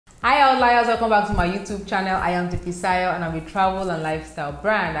Hi outliers, welcome back to my YouTube channel. I am TheFisayo and I'm a travel and lifestyle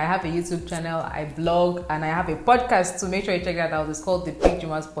brand. I have a YouTube channel, I blog, and I have a podcast, so make sure you check that out. It's called the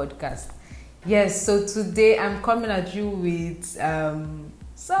Pajamas Podcast. Yes, so today I'm coming at you with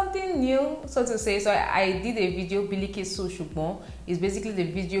something new, so to say. So I did a video, Biliki Sushubon. It's basically the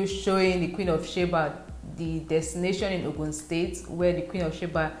video showing the Queen of Sheba, the destination in Ogun State where the Queen of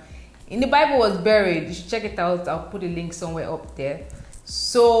Sheba in the Bible was buried. You should check it out. I'll put a link somewhere up there.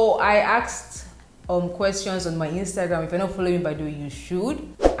 So I asked questions on my Instagram. If you're not following me, by the way, you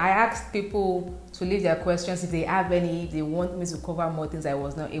should. I asked people to leave their questions if they have any, if they want me to cover more things I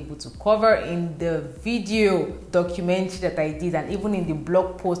was not able to cover in the video documentary that I did, and even in the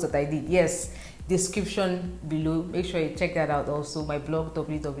blog post that I did. Yes, description below. Make sure you check that out also. My blog,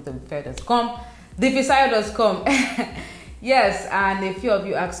 www.thefisayo.com, TheFisayo.com. Yes, and a few of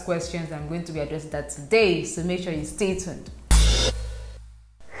you asked questions. I'm going to be addressing that today, so make sure you stay tuned.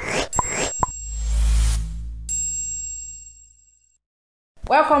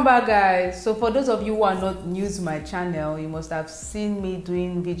 Welcome back, guys. So for those of you who are not new to my channel, you must have seen me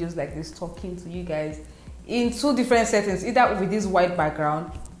doing videos like this, talking to you guys in two different settings, either with this white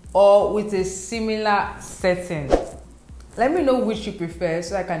background or with a similar setting. Let me know which you prefer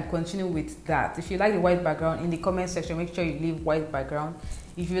so I can continue with that. If you like the white background, in the comment section, make sure you leave white background.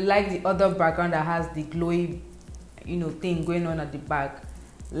 If you like the other background that has the glowy, thing going on at the back,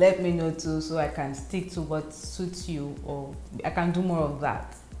 let me know too, so I can stick to what suits you, or I can do more of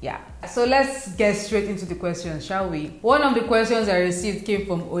that. Yeah, so let's get straight into the questions, shall we? One of the questions I received came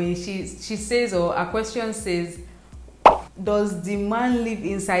from Oye. She says, or a question says, does the man live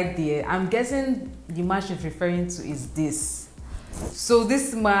inside there? I'm guessing the man she's referring to is this. So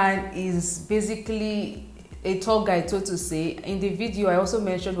this man is basically a tour guide, so to say. In the video I also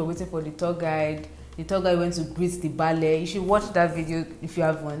mentioned we're waiting for the tour guide. The tour guide went to greet the ballet. You should watch that video if you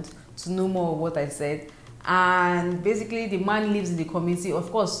haven't, to know more of what I said. And basically the man lives in the community. Of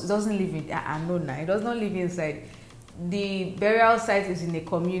course, he doesn't live in, he does not live inside. The burial site is in a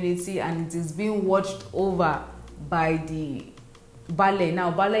community and it is being watched over by the ballet.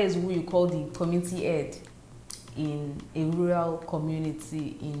 Now, ballet is who you call the community head in a rural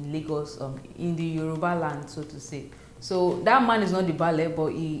community in Lagos, in the Yoruba land, so to say. So that man is not the ballet, but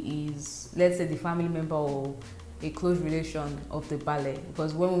he is, let's say, the family member or a close relation of the ballet.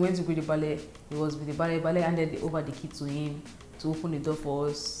 Because when we went to greet the ballet, it was with the ballet. Ballet handed over the key to him to open the door for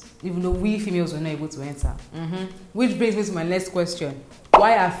us, even though we females were not able to enter. Which brings me to my next question: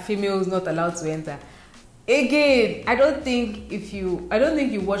 why are females not allowed to enter? Again, I don't think you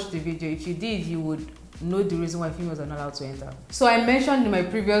watched the video. If you did, you would know the reason why females are not allowed to enter. So I mentioned in my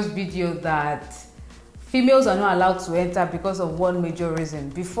previous video that females are not allowed to enter because of one major reason.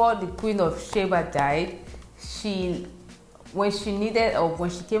 Before the Queen of Sheba died, when she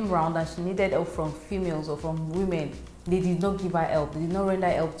came around and she needed help from females or from women, they did not give her help. They did not render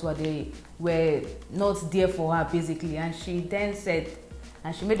help to her. They were not there for her, basically. And she then said,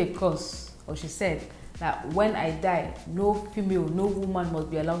 and she made a curse, or she said, that when I die, no female, no woman must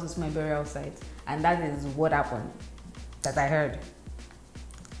be allowed to see my burial site. And that is what happened, that I heard,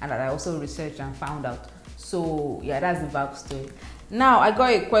 and that I also researched and found out. So yeah, that's the backstory. Now I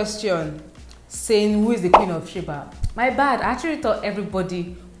got a question saying, who is the Queen of Sheba? My bad, I actually thought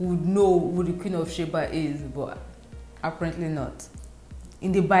everybody would know who the Queen of Sheba is, but apparently not.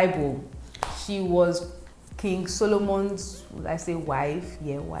 In the Bible, she was King Solomon's, would I say wife?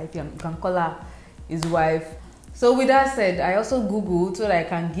 Yeah, wife. You can call her his wife. So with that said, I also Googled so that I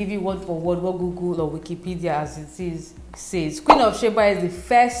can give you word for word what Google or Wikipedia as it says. Queen of Sheba is the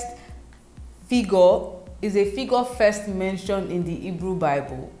first figure first mentioned in the Hebrew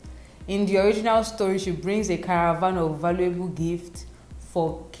Bible. In the original story, she brings a caravan of valuable gifts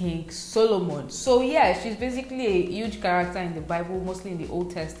for King Solomon. So yeah, she's basically a huge character in the Bible, mostly in the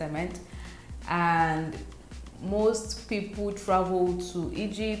Old Testament. And most people travel to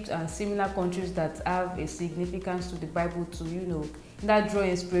Egypt and similar countries that have a significance to the Bible to, that draw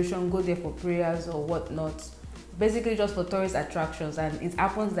inspiration, go there for prayers or whatnot. Basically just for tourist attractions. And it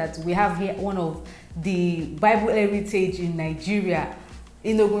happens that we have here one of the Bible heritage in Nigeria,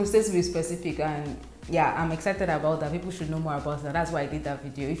 in Ogun State to be specific. And yeah, I'm excited about that. People should know more about that. That's why I did that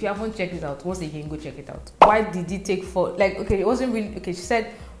video. If you haven't checked it out, once again, go check it out. Why did it take it wasn't really, she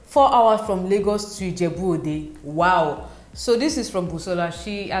said 4 hours from Lagos to Ijebu-Ode. Wow. So this is from Busola.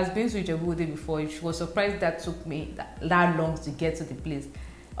 She has been to Ijebu-Ode before. She was surprised that took me that long to get to the place.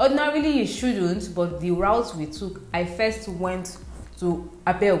 Ordinarily, it shouldn't, but the route we took, I first went to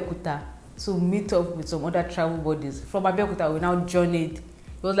Abeokuta to meet up with some other travel buddies. From Abeokuta, we now journeyed. It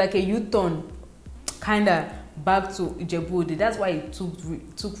was like a U-turn, kinda, back to Ijebu. That's why it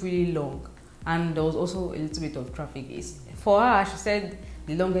took really long, and there was also a little bit of traffic. For her, she said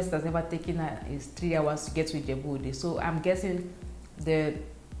the longest it has ever taken her is 3 hours to get to Ijebu. So I'm guessing the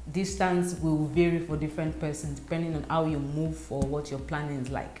distance will vary for different persons depending on how you move or what your planning is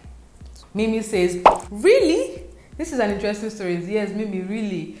like. Mimi says, really? This is an interesting story. Yes, Mimi,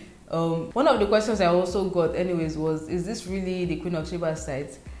 really. One of the questions I also got anyways was, is this really the Queen of Sheba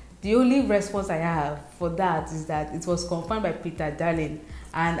site? The only response I have for that is that it was confirmed by Peter Darling,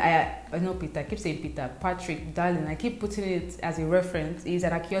 and I know Peter, I keep saying Peter, Patrick Darling, I keep putting it as a reference. He's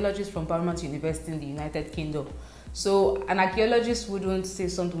an archaeologist from Paramount University in the United Kingdom. So an archaeologist wouldn't say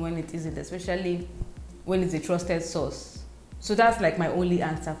something when it isn't, especially when it's a trusted source. So that's like my only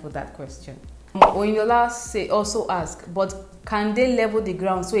answer for that question. Oyinlola also ask, but can they level the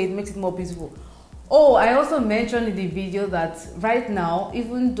ground so it makes it more beautiful? Oh, I also mentioned in the video that right now,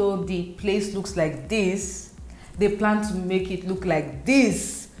 even though the place looks like this, they plan to make it look like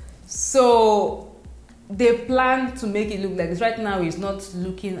this. So they plan to make it look like this. Right now, it's not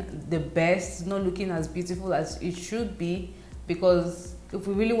looking the best, it's not looking as beautiful as it should be, because if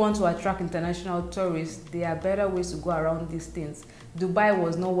we really want to attract international tourists, there are better ways to go around these things. Dubai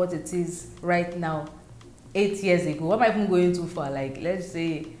was not what it is right now 8 years ago. What am I even going too far? Like, let's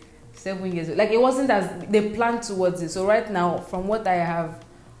say 7 years ago. Like, it wasn't as they planned towards it. So right now, from what I have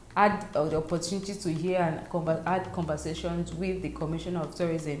had the opportunity to hear and had conversations with the Commissioner of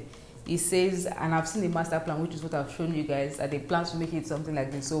Tourism, he says, and I've seen the master plan, which is what I've shown you guys, that they plan to make it something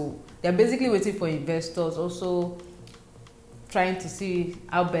like this. So they're basically waiting for investors, also trying to see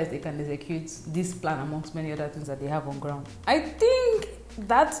how best they can execute this plan amongst many other things that they have on ground. I think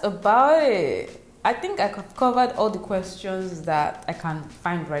that's about it. I think I've covered all the questions that I can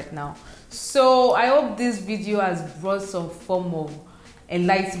find right now. So I hope this video has brought some form of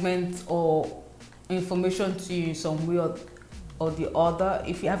enlightenment or information to you in some way or the other.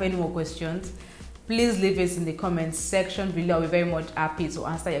 If you have any more questions, please leave it in the comments section below. I'll be very much happy to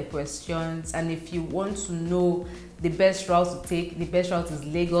answer your questions. And if you want to know the best route to take, the best route is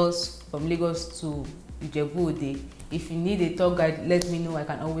Lagos, from Lagos to Ijebu-Ode. If you need a tour guide, let me know. I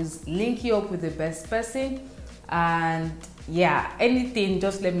can always link you up with the best person. And yeah, anything,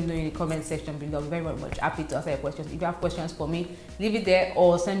 just let me know in the comment section below. I'm very much happy to answer your questions. If you have questions for me, leave it there,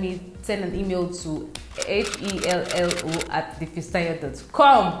 or send an email to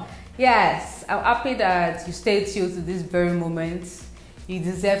hello@thefisayo.com. Yes, I'm happy that you stayed tuned to this very moment. You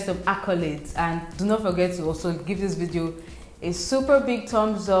deserve some accolades, and do not forget to also give this video a super big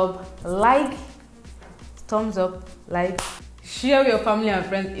thumbs up, share with your family and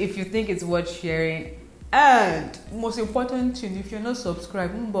friends if you think it's worth sharing, and most important thing, if you're not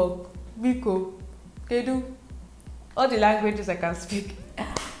subscribed, Biko, Kedu, all the languages I can speak,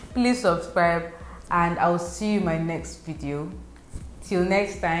 please subscribe, and I'll see you in my next video. Till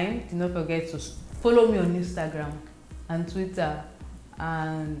next time, do not forget to follow me on Instagram and Twitter,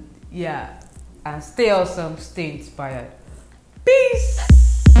 and yeah, and stay awesome, stay inspired. Peace.